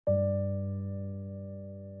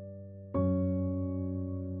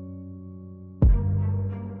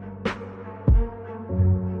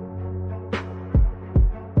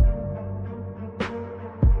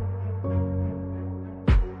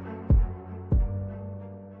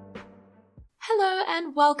Hello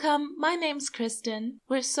and welcome. My name's Kristin.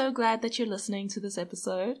 We're so glad that you're listening to this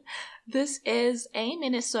episode. This is a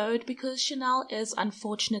Minisode because Chanel is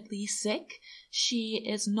unfortunately sick. She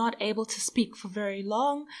is not able to speak for very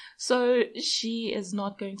long, so she is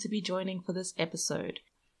not going to be joining for this episode.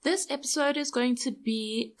 This episode is going to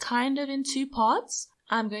be kind of in two parts.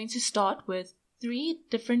 I'm going to start with 3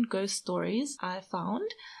 different ghost stories I found,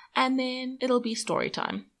 and then it'll be story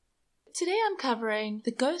time. Today I'm covering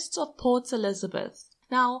the ghosts of Port Elizabeth.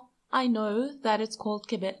 Now, I know that it's called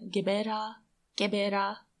Gebera.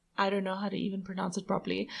 I don't know how to even pronounce it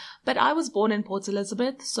properly, but I was born in Port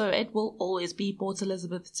Elizabeth, so it will always be Port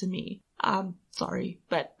Elizabeth to me. I'm sorry,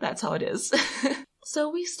 but that's how it is.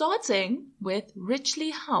 So we're starting with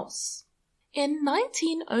Richley House. In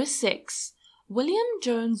 1906, William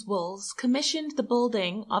Jones Wills commissioned the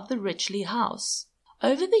building of the Richley House.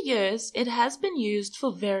 Over the years, it has been used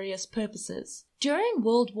for various purposes. During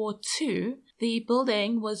World War II, the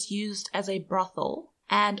building was used as a brothel,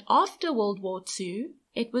 and after World War II,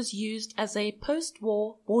 it was used as a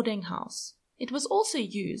post-war boarding house. It was also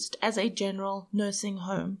used as a general nursing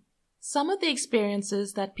home. Some of the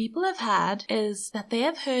experiences that people have had is that they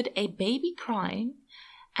have heard a baby crying,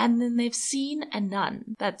 and then they've seen a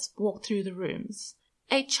nun that's walked through the rooms.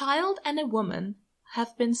 A child and a woman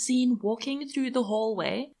have been seen walking through the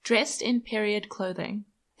hallway dressed in period clothing.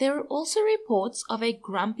 There are also reports of a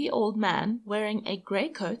grumpy old man wearing a grey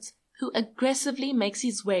coat who aggressively makes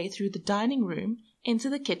his way through the dining room into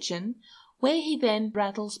the kitchen, where he then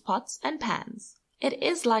rattles pots and pans. It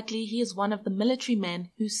is likely he is one of the military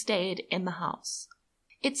men who stayed in the house.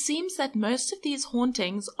 It seems that most of these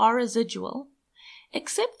hauntings are residual,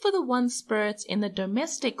 except for the one spirit in the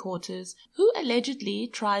domestic quarters who allegedly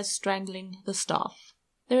tries strangling the staff.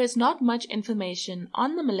 There is not much information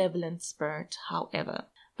on the malevolent spirit, however,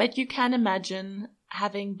 but you can imagine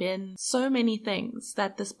having been so many things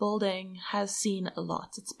that this building has seen a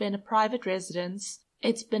lot. It's been a private residence,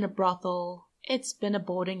 it's been a brothel, it's been a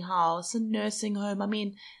boarding house, a nursing home. I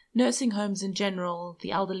mean, nursing homes in general,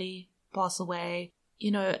 the elderly pass away,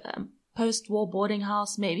 post-war boarding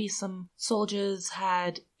house, maybe some soldiers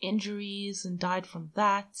had injuries and died from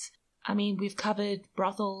that. I mean, we've covered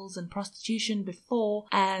brothels and prostitution before,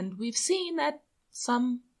 and we've seen that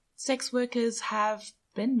some sex workers have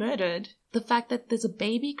been murdered. The fact that there's a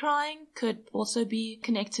baby crying could also be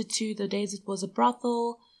connected to the days it was a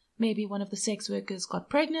brothel. Maybe one of the sex workers got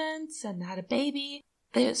pregnant and had a baby.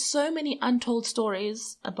 There are so many untold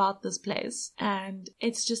stories about this place, and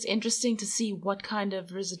it's just interesting to see what kind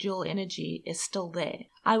of residual energy is still there.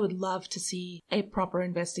 I would love to see a proper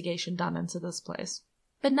investigation done into this place.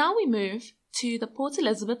 But now we move to the Port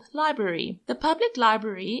Elizabeth Library. The public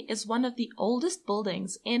library is one of the oldest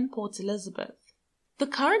buildings in Port Elizabeth. The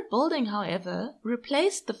current building, however,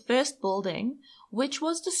 replaced the first building, which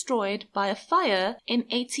was destroyed by a fire in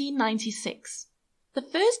 1896. The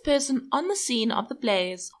first person on the scene of the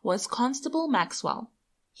blaze was Constable Maxwell.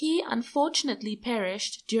 He unfortunately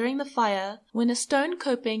perished during the fire when a stone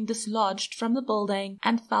coping dislodged from the building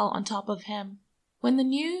and fell on top of him. When the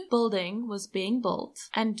new building was being built,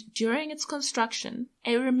 and during its construction,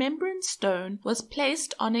 a remembrance stone was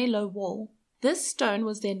placed on a low wall. This stone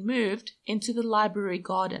was then moved into the library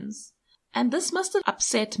gardens. And this must have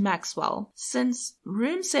upset Maxwell, since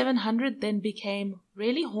room 700 then became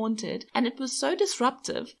really haunted, and it was so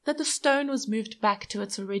disruptive that the stone was moved back to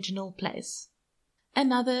its original place.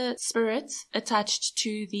 Another spirit attached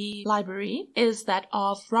to the library is that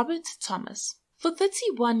of Robert Thomas. For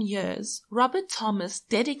 31 years, Robert Thomas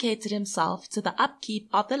dedicated himself to the upkeep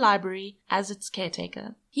of the library as its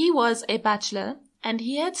caretaker. He was a bachelor, and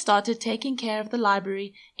he had started taking care of the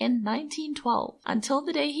library in 1912 until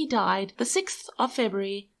the day he died, the 6th of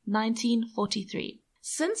February, 1943.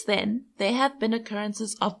 Since then, there have been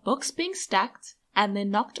occurrences of books being stacked and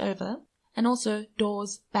then knocked over, and also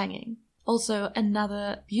doors banging. Also,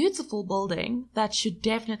 another beautiful building that should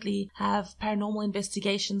definitely have paranormal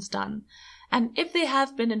investigations done. And if there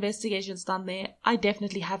have been investigations done there, I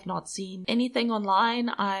definitely have not seen anything online.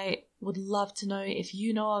 I would love to know if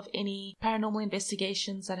you know of any paranormal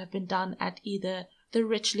investigations that have been done at either the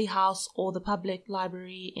Richley House or the public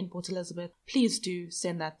library in Port Elizabeth. Please do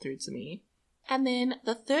send that through to me. And then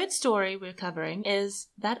the third story we're covering is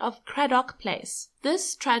that of Craddock Place.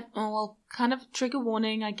 This kind of trigger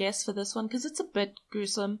warning, I guess, for this one because it's a bit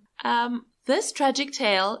gruesome. This tragic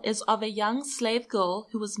tale is of a young slave girl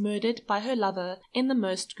who was murdered by her lover in the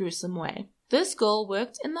most gruesome way. This girl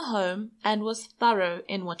worked in the home and was thorough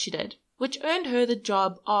in what she did, which earned her the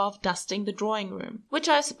job of dusting the drawing room, which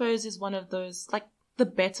I suppose is one of those, the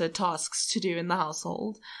better tasks to do in the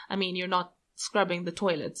household. I mean, you're not scrubbing the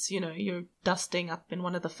toilets, you're dusting up in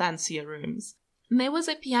one of the fancier rooms. And there was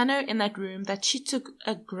a piano in that room that she took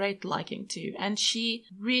a great liking to, and she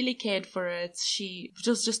really cared for it. She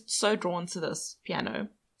was just so drawn to this piano.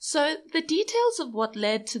 So the details of what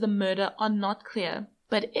led to the murder are not clear,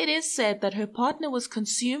 but it is said that her partner was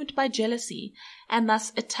consumed by jealousy and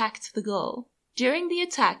thus attacked the girl. During the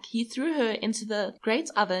attack, he threw her into the great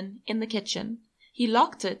oven in the kitchen. He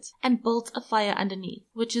locked it and built a fire underneath,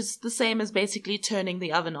 which is the same as basically turning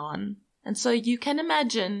the oven on. And so you can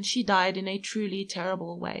imagine she died in a truly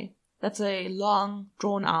terrible way. That's a long,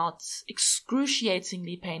 drawn-out,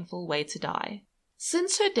 excruciatingly painful way to die.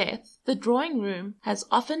 Since her death, the drawing room has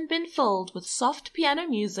often been filled with soft piano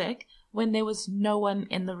music when there was no one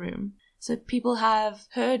in the room. So people have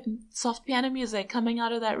heard soft piano music coming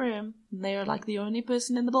out of that room, and they are like the only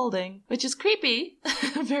person in the building, which is creepy.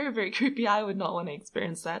 Very, very creepy. I would not want to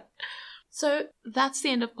experience that. So that's the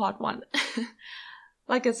end of part 1.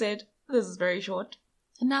 Like I said, this is very short.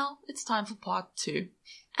 And now it's time for part 2.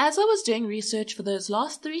 As I was doing research for those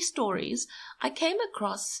last 3 stories, I came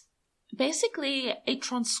across basically a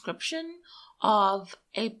transcription of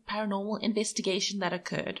a paranormal investigation that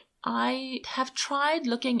occurred. I have tried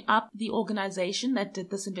looking up the organization that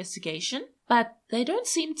did this investigation, but they don't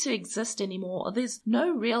seem to exist anymore. There's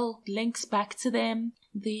no real links back to them.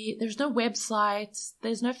 There's no website,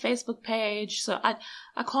 there's no Facebook page, so I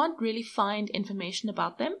can't really find information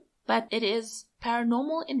about them. But it is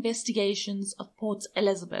Paranormal Investigations of Port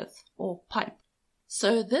Elizabeth, or PIPE.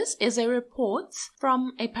 So this is a report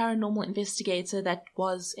from a paranormal investigator that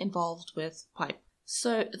was involved with PIPE.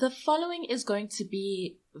 So the following is going to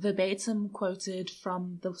be verbatim quoted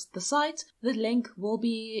from the site. The link will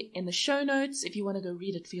be in the show notes if you want to go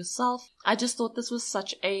read it for yourself. I just thought this was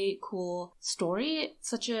such a cool story,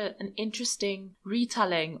 such an interesting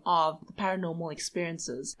retelling of the paranormal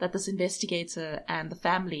experiences that this investigator and the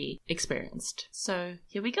family experienced. So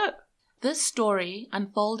here we go. This story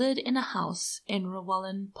unfolded in a house in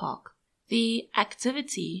Rowallan Park. The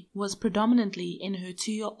activity was predominantly in her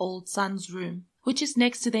 2-year-old son's room, which is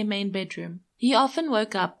next to their main bedroom. He often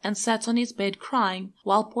woke up and sat on his bed crying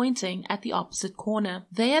while pointing at the opposite corner.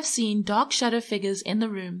 They have seen dark shadow figures in the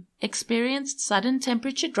room, experienced sudden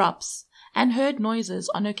temperature drops, and heard noises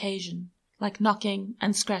on occasion, like knocking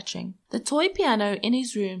and scratching. The toy piano in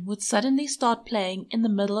his room would suddenly start playing in the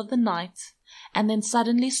middle of the night, and then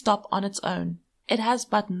suddenly stop on its own. It has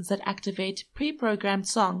buttons that activate pre-programmed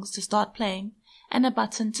songs to start playing, and a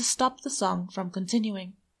button to stop the song from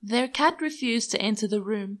continuing. Their cat refused to enter the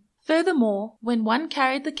room. Furthermore, when one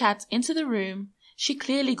carried the cat into the room, she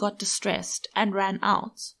clearly got distressed and ran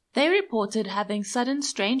out. They reported having sudden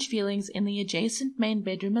strange feelings in the adjacent main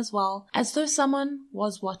bedroom as well, as though someone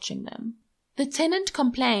was watching them. The tenant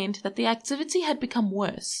complained that the activity had become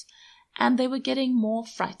worse, and they were getting more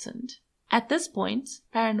frightened. At this point,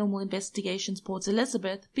 Paranormal Investigations Port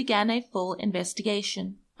Elizabeth began a full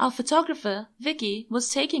investigation. Our photographer, Vicky, was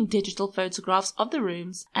taking digital photographs of the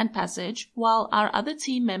rooms and passage while our other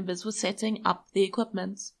team members were setting up the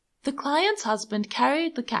equipment. The client's husband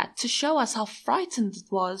carried the cat to show us how frightened it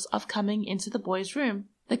was of coming into the boys' room.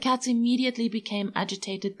 The cat immediately became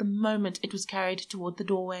agitated the moment it was carried toward the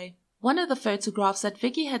doorway. One of the photographs that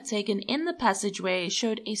Vicky had taken in the passageway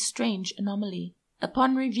showed a strange anomaly.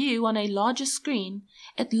 Upon review on a larger screen,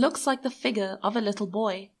 it looks like the figure of a little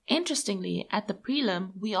boy. Interestingly, at the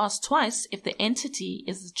prelim, we asked twice if the entity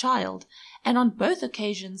is a child, and on both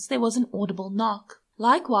occasions there was an audible knock.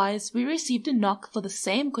 Likewise, we received a knock for the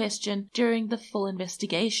same question during the full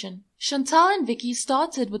investigation. Chantal and Vicky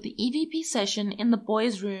started with the EVP session in the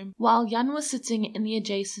boys' room, while Jan was sitting in the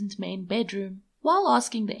adjacent main bedroom. While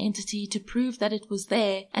asking the entity to prove that it was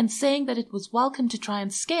there and saying that it was welcome to try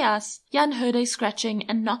and scare us, Jan heard a scratching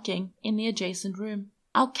and knocking in the adjacent room.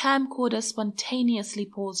 Our camcorder spontaneously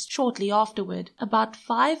paused shortly afterward. About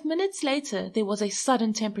 5 minutes later, there was a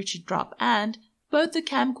sudden temperature drop and both the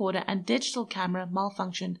camcorder and digital camera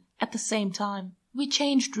malfunctioned at the same time. We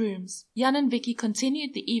changed rooms. Jan and Vicky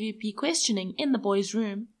continued the EVP questioning in the boys'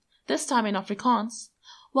 room, this time in Afrikaans,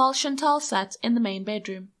 while Chantal sat in the main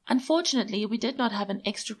bedroom. Unfortunately, we did not have an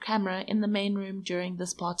extra camera in the main room during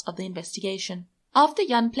this part of the investigation. After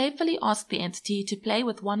Jan playfully asked the entity to play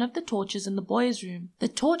with one of the torches in the boys' room, the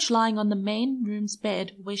torch lying on the main room's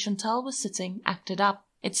bed where Chantal was sitting acted up.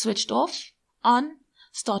 It switched off, on,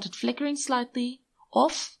 started flickering slightly,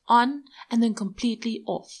 off, on, and then completely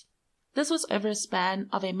off. This was over a span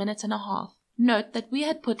of 1.5 minutes. Note that we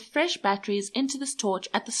had put fresh batteries into this torch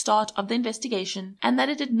at the start of the investigation and that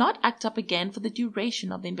it did not act up again for the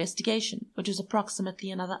duration of the investigation, which was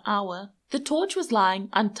approximately another hour. The torch was lying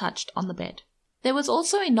untouched on the bed. There was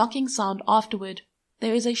also a knocking sound afterward.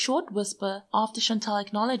 There is a short whisper after Chantal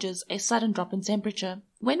acknowledges a sudden drop in temperature.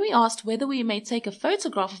 When we asked whether we may take a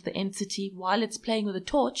photograph of the entity while it's playing with a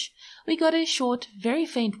torch, we got a short, very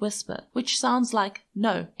faint whisper, which sounds like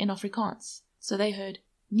no in Afrikaans. So they heard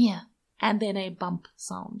nee and then a bump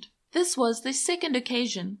sound. This was the second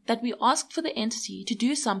occasion that we asked for the entity to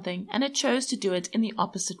do something and it chose to do it in the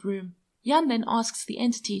opposite room. Jan then asks the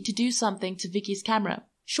entity to do something to Vicky's camera.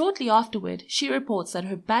 Shortly afterward, she reports that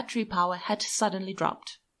her battery power had suddenly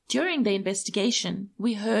dropped. During the investigation,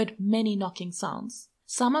 we heard many knocking sounds.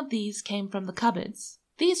 Some of these came from the cupboards.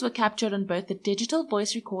 These were captured on both the digital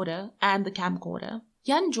voice recorder and the camcorder.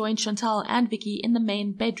 Jan joined Chantal and Vicky in the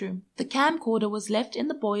main bedroom. The camcorder was left in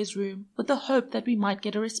the boys' room with the hope that we might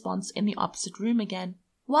get a response in the opposite room again.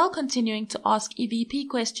 While continuing to ask EVP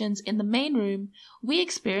questions in the main room, we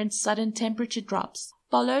experienced sudden temperature drops,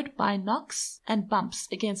 followed by knocks and bumps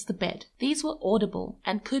against the bed. These were audible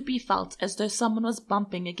and could be felt as though someone was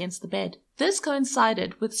bumping against the bed. This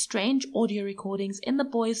coincided with strange audio recordings in the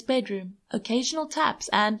boys' bedroom, occasional taps,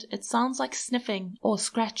 and it sounds like sniffing or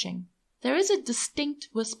scratching. There is a distinct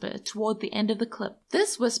whisper toward the end of the clip.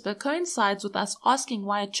 This whisper coincides with us asking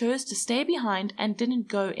why it chose to stay behind and didn't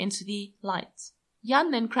go into the light.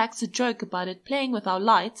 Jan then cracks a joke about it playing with our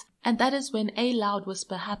light, and that is when a loud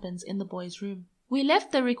whisper happens in the boys' room. We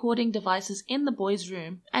left the recording devices in the boys'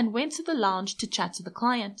 room and went to the lounge to chat to the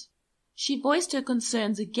client. She voiced her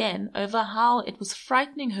concerns again over how it was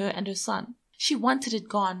frightening her and her son. She wanted it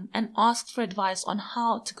gone and asked for advice on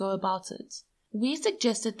how to go about it. We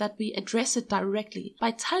suggested that we address it directly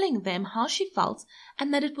by telling them how she felt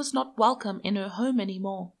and that it was not welcome in her home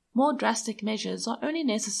anymore. More drastic measures are only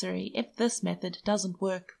necessary if this method doesn't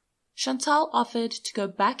work. Chantal offered to go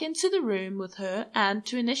back into the room with her and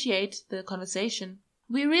to initiate the conversation.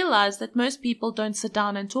 We realized that most people don't sit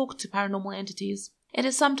down and talk to paranormal entities. It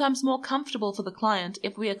is sometimes more comfortable for the client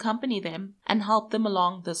if we accompany them and help them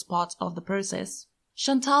along this part of the process.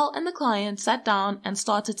 Chantal and the client sat down and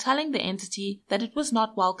started telling the entity that it was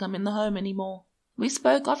not welcome in the home anymore. We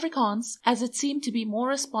spoke Afrikaans as it seemed to be more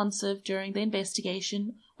responsive during the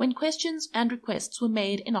investigation when questions and requests were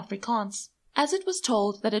made in Afrikaans. As it was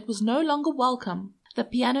told that it was no longer welcome, the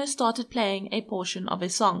piano started playing a portion of a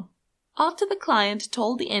song. After the client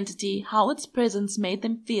told the entity how its presence made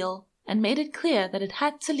them feel and made it clear that it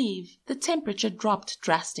had to leave, the temperature dropped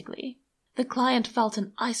drastically. The client felt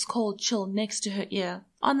an ice-cold chill next to her ear,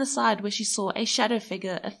 on the side where she saw a shadow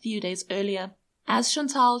figure a few days earlier. As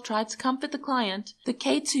Chantal tried to comfort the client, the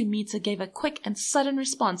K2 meter gave a quick and sudden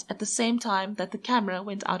response at the same time that the camera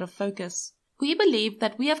went out of focus. We believe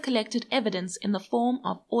that we have collected evidence in the form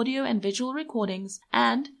of audio and visual recordings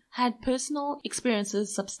and had personal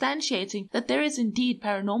experiences substantiating that there is indeed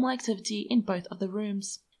paranormal activity in both of the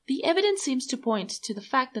rooms. The evidence seems to point to the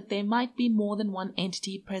fact that there might be more than one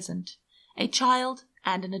entity present, a child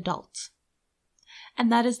and an adult.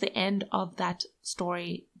 And that is the end of that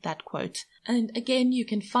story, that quote. And again, you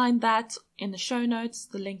can find that in the show notes.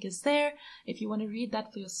 The link is there if you want to read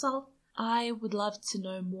that for yourself. I would love to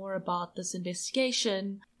know more about this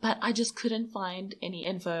investigation, but I just couldn't find any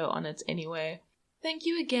info on it anywhere. Thank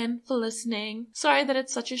you again for listening. Sorry that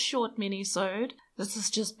it's such a short mini-sode. This has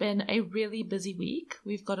just been a really busy week.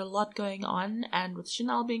 We've got a lot going on, and with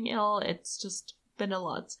Chanel being ill, it's just been a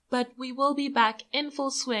lot. But we will be back in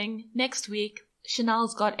full swing next week.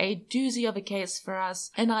 Chanel's got a doozy of a case for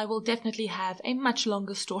us, and I will definitely have a much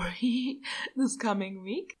longer story this coming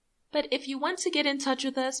week. But if you want to get in touch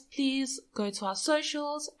with us, please go to our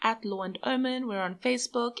socials at Law and Omen. We're on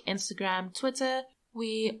Facebook, Instagram, Twitter.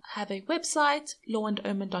 We have a website,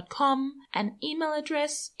 lawandomen.com, an email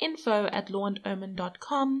address,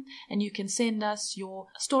 info@lawandomen.com, and you can send us your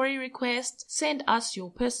story requests, send us your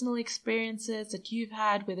personal experiences that you've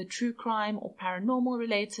had, whether true crime or paranormal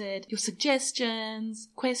related, your suggestions,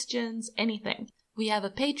 questions, anything. We have a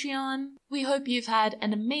Patreon. We hope you've had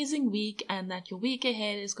an amazing week and that your week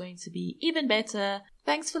ahead is going to be even better.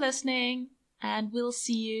 Thanks for listening, and we'll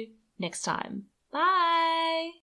see you next time. Bye!